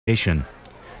location,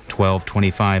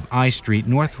 1225 I Street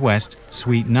Northwest,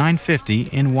 Suite 950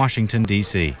 in Washington,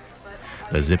 D.C.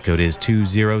 The zip code is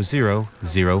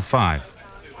 20005.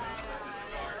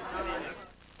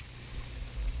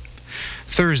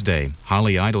 Thursday,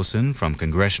 Holly Idelson from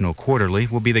Congressional Quarterly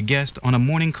will be the guest on a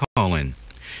morning call-in.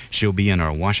 She'll be in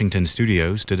our Washington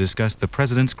studios to discuss the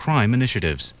president's crime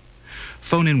initiatives.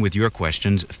 Phone in with your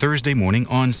questions Thursday morning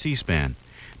on C-SPAN,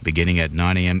 beginning at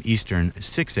 9 a.m. Eastern,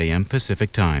 6 a.m.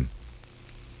 Pacific Time.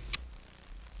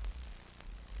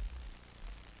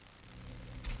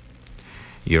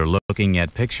 You're looking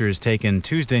at pictures taken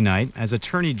Tuesday night as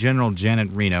Attorney General Janet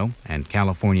Reno and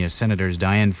California Senators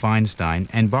Dianne Feinstein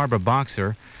and Barbara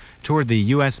Boxer toured the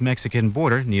U.S.-Mexican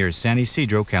border near San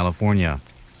Ysidro, California.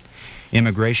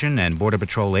 Immigration and Border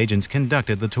Patrol agents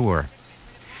conducted the tour.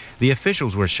 The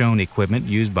officials were shown equipment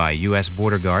used by U.S.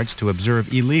 border guards to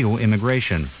observe illegal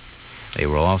immigration. They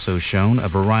were also shown a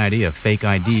variety of fake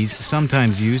IDs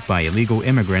sometimes used by illegal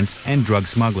immigrants and drug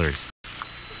smugglers.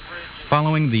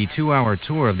 Following the 2-hour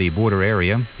tour of the border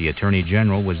area, the Attorney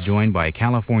General was joined by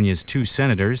California's 2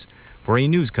 senators for a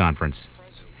news conference.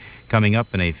 Coming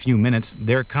up in a few minutes,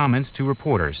 their comments to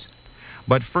reporters.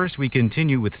 But first, we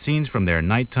continue with scenes from their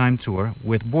nighttime tour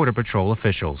with Border Patrol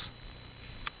officials.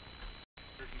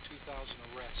 102,000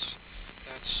 arrests.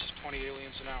 That's 20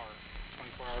 aliens an hour,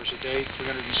 24 hours a day,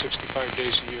 365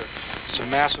 days a year. It's a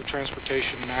massive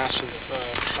transportation, massive...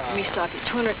 Let me stop you.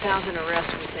 200,000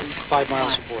 arrests within 5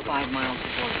 miles of border. 5 miles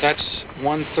of border. That's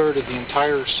 1/3 of the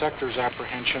entire sector's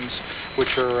apprehensions,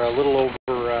 which are a little over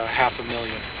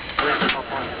 500,000. When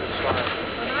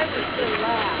I was still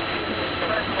last.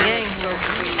 Gang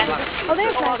oh,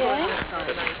 there's my gang.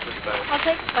 I'll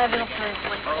take my little purse.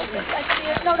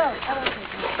 No, I won't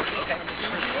take it.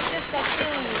 It's just that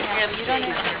feeling you have. You don't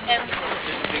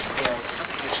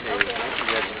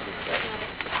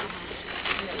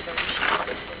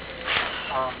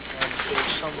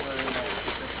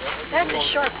That's a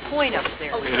sharp point up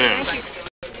there. It is.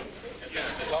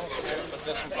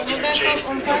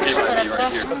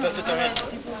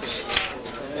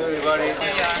 Everybody,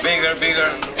 bigger.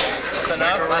 It's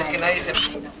enough.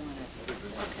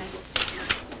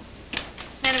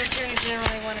 Madam Attorney General,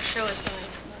 they want to show us some of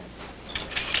these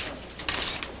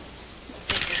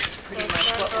I think this is pretty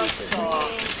much what we saw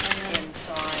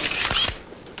inside.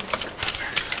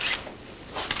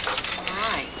 All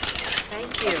right.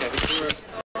 Thank you.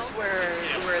 This is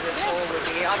where the toll would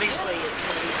be. Obviously, it's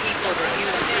going to be people that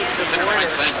use the border.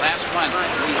 Last month,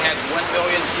 we had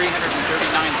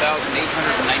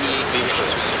 1,339,898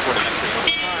 vehicles in the port of entry.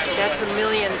 That's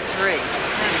 1,300,000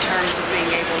 in terms of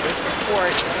being able to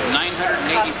support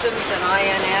customs and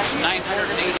INS.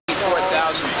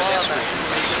 984,000 pedestrians.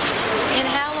 In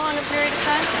how long a period of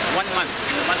time? 1 month,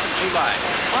 the month of July.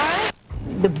 All right.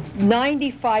 The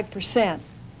 95%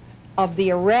 of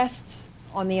the arrests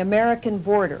on the American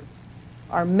border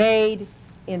are made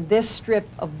in this strip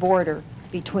of border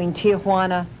between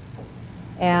Tijuana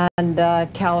and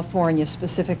California,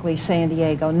 specifically San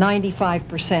Diego,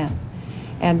 95%.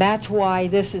 And that's why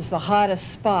this is the hottest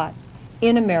spot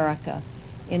in America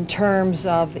in terms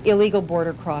of illegal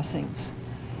border crossings.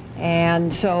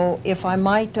 And so if I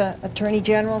might, Attorney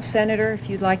General, Senator, if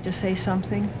you'd like to say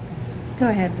something. Go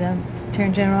ahead,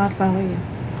 Attorney General, I'll follow you.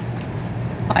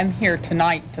 I'm here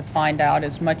tonight to find out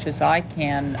as much as I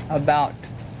can about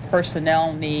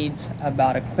personnel needs,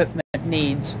 about equipment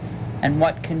needs, and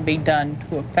what can be done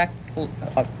to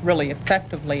really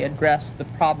effectively address the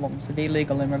problems of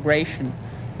illegal immigration,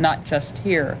 not just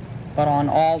here, but on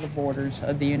all the borders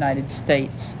of the United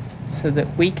States, so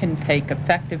that we can take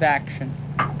effective action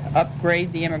to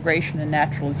upgrade the Immigration and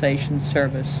Naturalization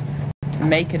Service, to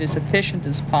make it as efficient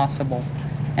as possible,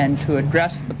 and to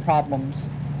address the problems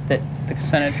that the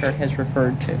Senator has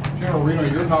referred to. General Reno,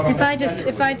 you're not on If I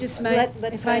just might,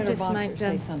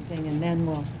 say something, and then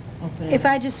we'll open it. If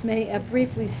I just may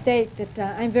briefly state that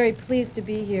I'm very pleased to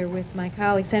be here with my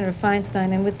colleague, Senator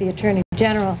Feinstein, and with the Attorney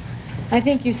General. I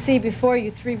think you see before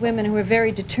you 3 women who are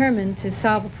very determined to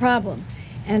solve a problem.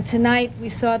 And tonight we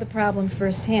saw the problem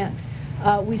firsthand.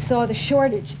 We saw the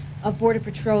shortage of Border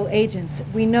Patrol agents.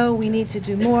 We know we need to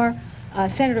do more.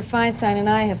 Senator Feinstein and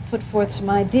I have put forth some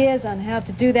ideas on how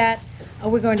to do that.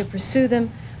 We're going to pursue them.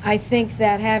 I think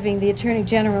that having the Attorney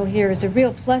General here is a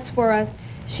real plus for us.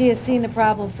 She has seen the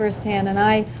problem firsthand, and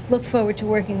I look forward to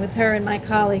working with her and my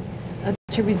colleague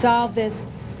to resolve this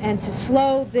and to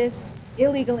slow this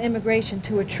illegal immigration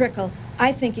to a trickle.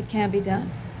 I think it can be done.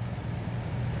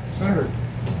 Senator,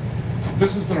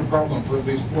 this has been a problem for at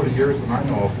least 40 years that I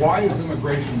know of. Why is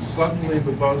immigration suddenly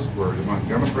the buzzword among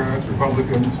Democrats,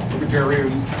 Republicans,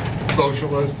 Libertarians,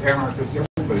 Socialists, Anarchists,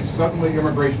 everybody? suddenly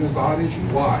immigration is the hot issue?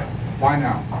 Why? Why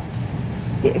now?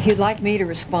 If you'd like me to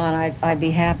respond, I'd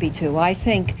be happy to. I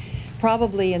think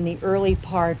probably in the early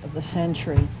part of the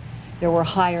century, there were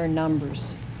higher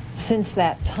numbers. Since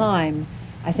that time,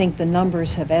 I think the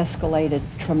numbers have escalated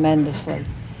tremendously.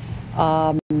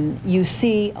 You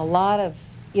see a lot of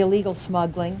illegal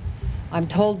smuggling. I'm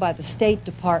told by the State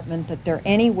Department that there are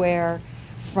anywhere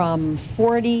from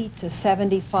 40 to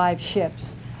 75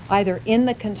 ships, either in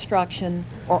the construction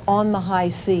or on the high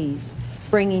seas,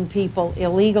 bringing people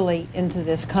illegally into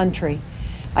this country.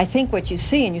 I think what you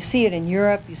see, and you see it in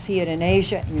Europe, you see it in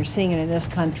Asia, and you're seeing it in this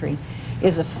country,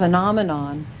 is a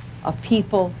phenomenon of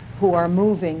people who are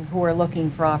moving, who are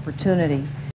looking for opportunity.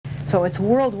 So it's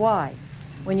worldwide.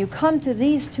 When you come to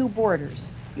these two borders,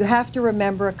 you have to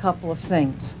remember a couple of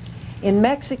things. In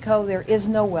Mexico, there is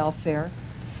no welfare,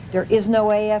 there is no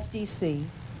AFDC,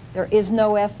 there is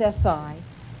no SSI,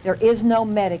 there is no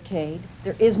Medicaid,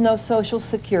 there is no Social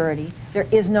Security, there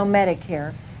is no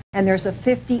Medicare, and there's a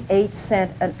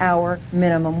 58-cent an hour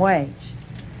minimum wage.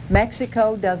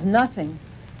 Mexico does nothing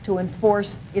to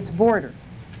enforce its border.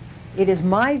 It is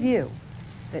my view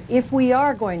that if we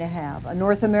are going to have a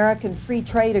North American free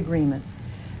trade agreement,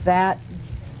 that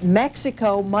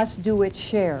Mexico must do its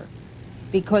share,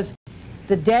 because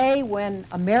the day when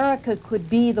America could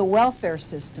be the welfare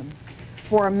system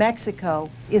for Mexico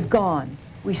is gone.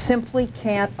 We simply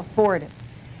can't afford it.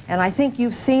 And I think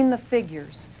you've seen the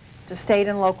figures to state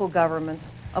and local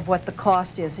governments of what the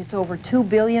cost is. It's over $2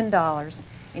 billion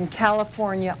in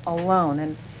California alone.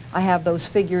 And I have those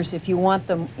figures, if you want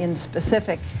them in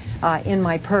specific, in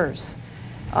my purse.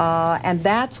 And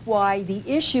that's why the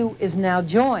issue is now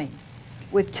joined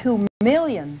with 2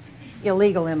 million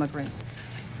illegal immigrants.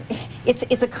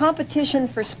 It's a competition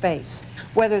for space.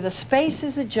 Whether the space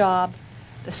is a job,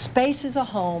 the space is a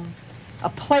home, a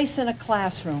place in a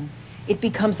classroom, it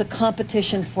becomes a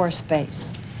competition for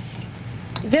space.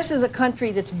 This is a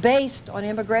country that's based on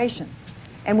immigration,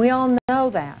 and we all know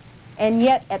that. And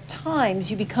yet, at times,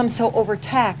 you become so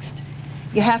overtaxed,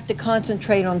 you have to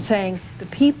concentrate on saying the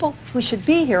people who should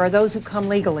be here are those who come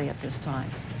legally at this time.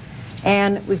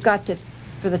 And we've got to,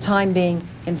 for the time being,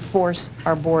 enforce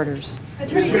our borders.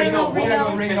 Attorney General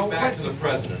Reno, back to the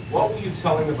president. What were you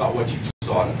telling him about what you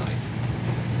saw tonight?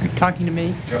 Are you talking to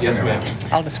me? Yes, ma'am.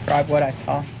 I'll describe what I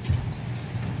saw.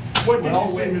 What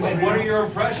are your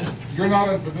impressions? You're not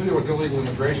unfamiliar with illegal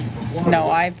immigration from Florida. No,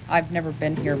 I've never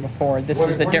been here before. This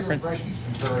is a different. What are your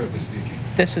impressions, comparatively speaking?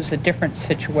 This is a different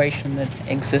situation that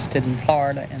existed in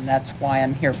Florida, and that's why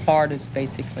I'm here. Florida is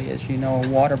basically, as you know, a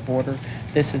water border.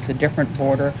 This is a different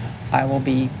border. I will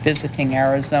be visiting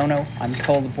Arizona. I'm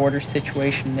told the border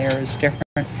situation there is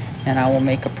different, and I will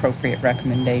make appropriate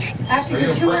recommendations. After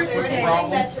your tour, is there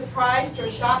anything that surprised or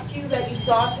shocked you that you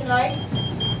saw tonight?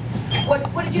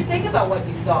 What did you think about what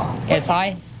you saw? As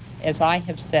I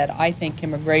have said, I think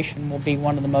immigration will be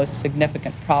one of the most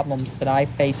significant problems that I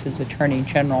face as Attorney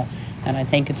General, and I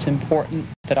think it's important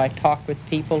that I talk with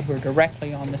people who are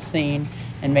directly on the scene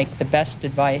and make the best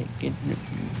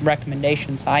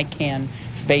recommendations I can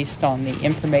based on the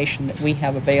information that we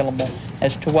have available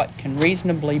as to what can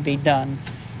reasonably be done,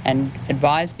 and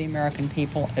advise the American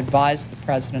people, advise the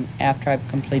President after I've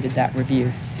completed that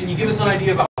review. Can you give us an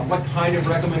idea about what kind of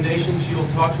recommendations you'll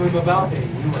talk to him about?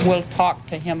 We'll talk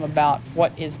to him about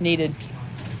what is needed.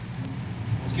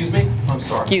 Excuse me? I'm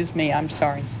sorry. Excuse me, I'm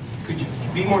sorry. Could you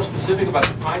be more specific about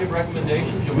the kind of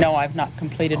recommendations? No, I've not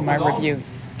completed my review.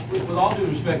 With all due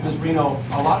respect, Ms. Reno,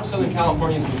 a lot of Southern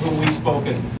Californians with whom we've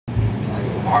spoken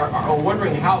are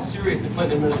wondering how serious the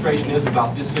Clinton administration is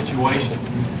about this situation.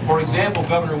 For example,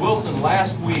 Governor Wilson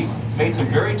last week made some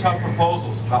very tough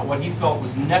proposals about what he felt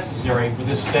was necessary for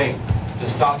this state to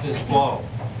stop this flow.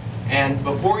 And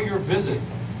before your visit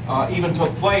even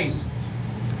took place,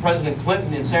 President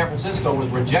Clinton in San Francisco was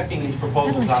rejecting these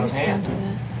proposals out of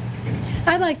hand.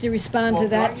 I'd like to respond to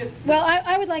that. Well,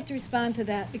 I would like to respond to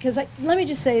that because let me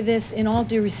just say this in all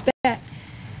due respect.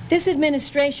 This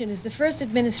administration is the first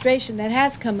administration that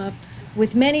has come up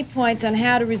with many points on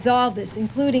how to resolve this,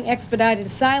 including expedited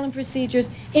asylum procedures,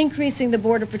 increasing the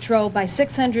Border Patrol by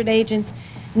 600 agents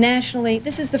nationally.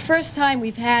 This is the first time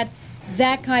we've had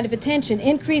that kind of attention,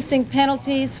 increasing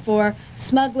penalties for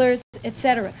smugglers,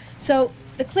 etc. So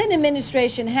the Clinton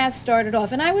administration has started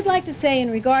off. And I would like to say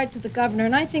in regard to the governor,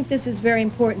 and I think this is very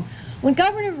important, when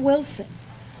Governor Wilson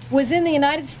was in the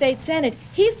United States Senate,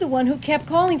 he's the one who kept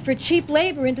calling for cheap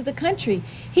labor into the country.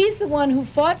 He's the one who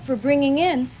fought for bringing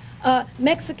in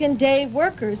Mexican day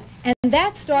workers, and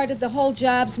that started the whole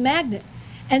jobs magnet.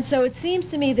 And so it seems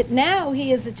to me that now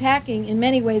he is attacking, in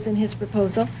many ways in his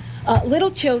proposal,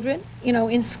 little children, you know,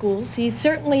 in schools. He's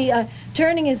certainly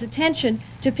turning his attention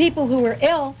to people who are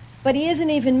ill, but he isn't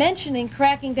even mentioning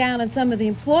cracking down on some of the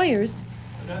employers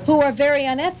who are very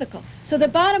unethical. So the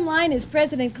bottom line is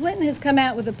President Clinton has come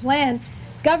out with a plan.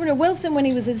 Governor Wilson, when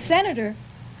he was a senator,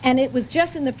 and it was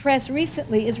just in the press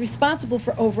recently, is responsible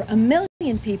for over 1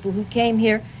 million people who came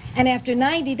here and after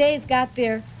 90 days got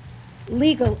their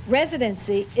legal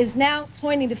residency, is now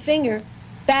pointing the finger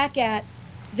back at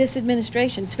this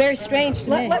administration. It's very strange to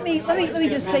me. Let me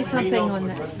just say something on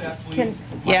that.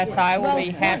 Yes, I will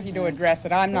be happy to address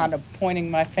it. I'm not pointing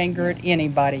my finger at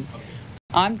anybody.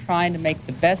 I'm trying to make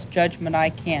the best judgment I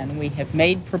can. We have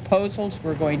made proposals.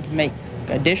 We're going to make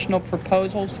additional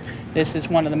proposals. This is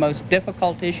one of the most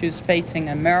difficult issues facing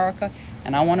America,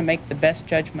 and I want to make the best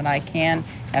judgment I can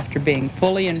after being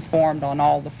fully informed on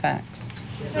all the facts.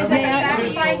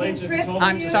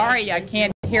 I'm sorry, I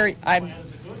can't hear.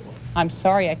 I'm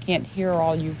sorry, I can't hear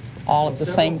all at the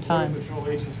same time. Patrol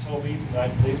agents told me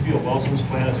tonight they feel Wilson's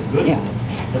plan is a good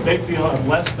one, but they feel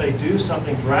unless they do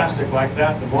something drastic like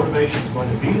that, the motivation is going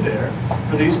to be there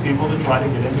for these people to try to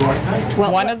get into our country.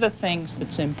 Well, one of the things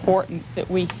that's important that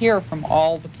we hear from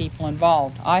all the people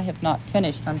involved. I have not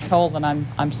finished. I'm told that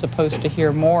I'm supposed to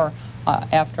hear more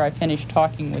after I finish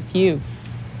talking with you.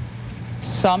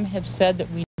 Some have said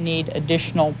that we need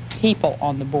additional people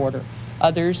on the border.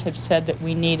 Others have said that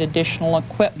we need additional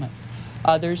equipment.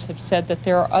 Others have said that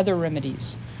there are other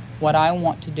remedies. What I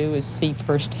want to do is see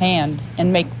firsthand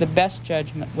and make the best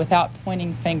judgment without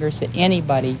pointing fingers at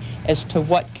anybody as to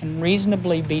what can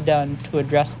reasonably be done to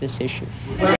address this issue.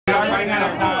 We're running out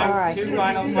of time. All right. Two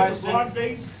final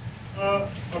questions. A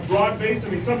broad base, I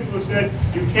mean, some people have said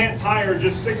you can't hire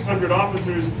just 600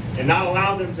 officers and not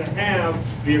allow them to have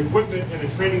the equipment and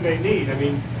the training they need. I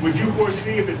mean, would you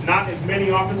foresee if it's not as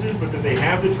many officers, but that they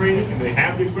have the training and they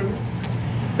have the equipment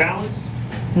balanced?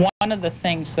 One of the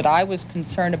things that I was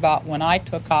concerned about when I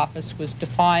took office was to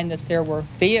find that there were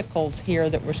vehicles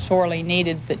here that were sorely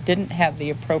needed that didn't have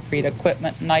the appropriate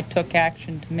equipment, and I took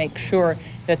action to make sure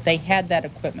that they had that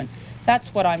equipment.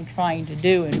 That's what I'm trying to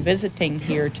do in visiting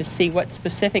here, to see what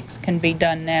specifics can be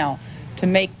done now to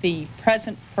make the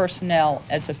present personnel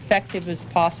as effective as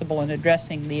possible in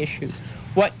addressing the issue.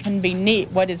 What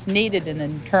is needed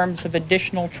in terms of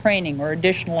additional training or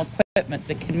additional equipment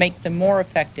that can make them more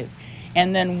effective,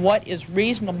 and then what is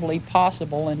reasonably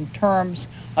possible in terms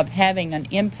of having an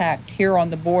impact here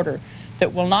on the border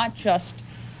that will not just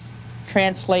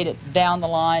translate it down the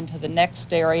line to the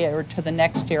next area or to the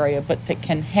next area, but that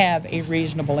can have a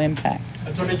reasonable impact.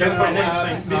 Attorney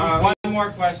General, one more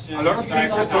question. A lot of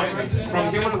people from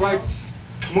human rights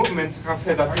movements have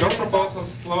said that your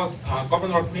proposals plus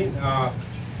Governor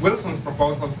Wilson's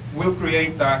proposals will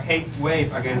create a hate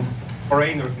wave against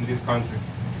foreigners in this country.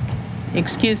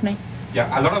 Excuse me?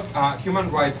 Yeah, a lot of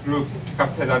human rights groups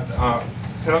have said that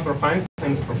Senator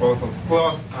Feinstein's proposals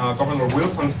plus Governor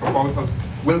Wilson's proposals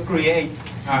will create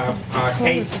a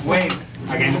hate wave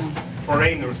against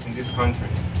foreigners in this country.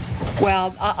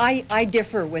 Well, I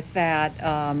differ with that.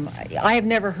 I have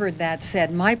never heard that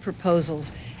said. My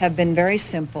proposals have been very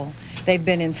simple. They've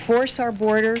been enforce our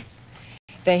border.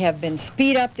 They have been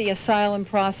speed up the asylum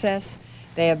process.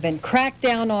 They have been crack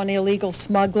down on illegal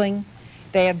smuggling.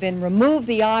 They have been remove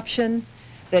the option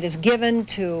that is given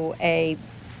to an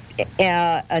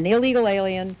illegal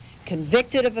alien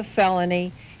convicted of a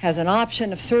felony, has an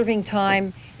option of serving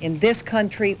time in this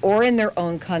country or in their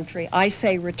own country. I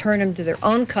say return them to their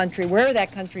own country, wherever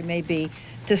that country may be,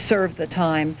 to serve the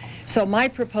time. So my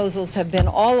proposals have been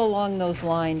all along those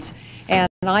lines, and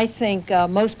I think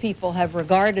most people have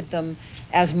regarded them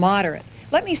as moderate.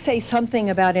 Let me say something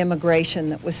about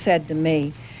immigration that was said to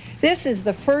me. This is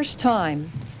the first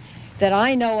time that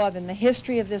I know of in the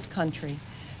history of this country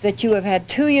that you have had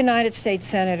 2 United States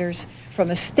senators from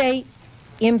a state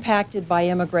impacted by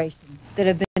immigration that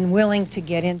have been willing to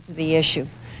get into the issue.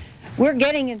 We're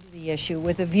getting into the issue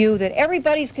with a view that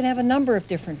everybody's going to have a number of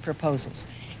different proposals.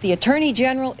 The Attorney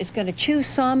General is going to choose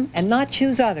some and not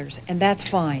choose others, and that's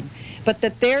fine. But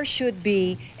that there should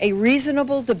be a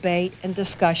reasonable debate and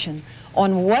discussion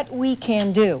on what we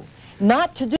can do.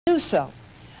 Not to do so,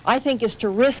 I think, is to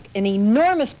risk an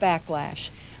enormous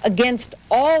backlash against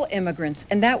all immigrants,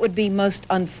 and that would be most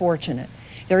unfortunate.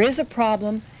 There is a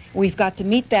problem. We've got to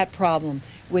meet that problem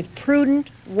with prudent,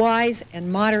 wise,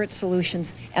 and moderate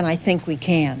solutions, and I think we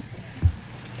can.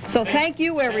 So thank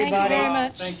you, everybody. Thank you very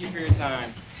much. Thank you for your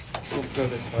time. We'll go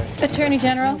this way. Attorney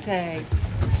General. Okay.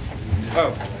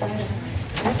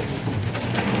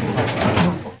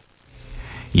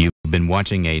 You've been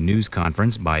watching a news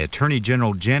conference by Attorney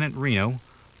General Janet Reno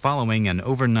following an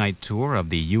overnight tour of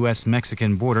the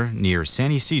U.S.-Mexican border near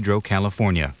San Ysidro,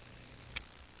 California.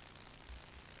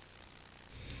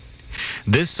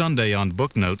 This Sunday on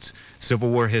Book Notes,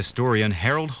 Civil War historian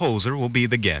Harold Holzer will be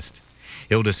the guest.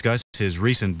 He'll discuss his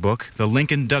recent book, The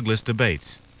Lincoln-Douglas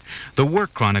Debates. The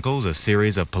work chronicles a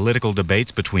series of political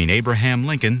debates between Abraham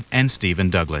Lincoln and Stephen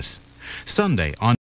Douglas. Sunday on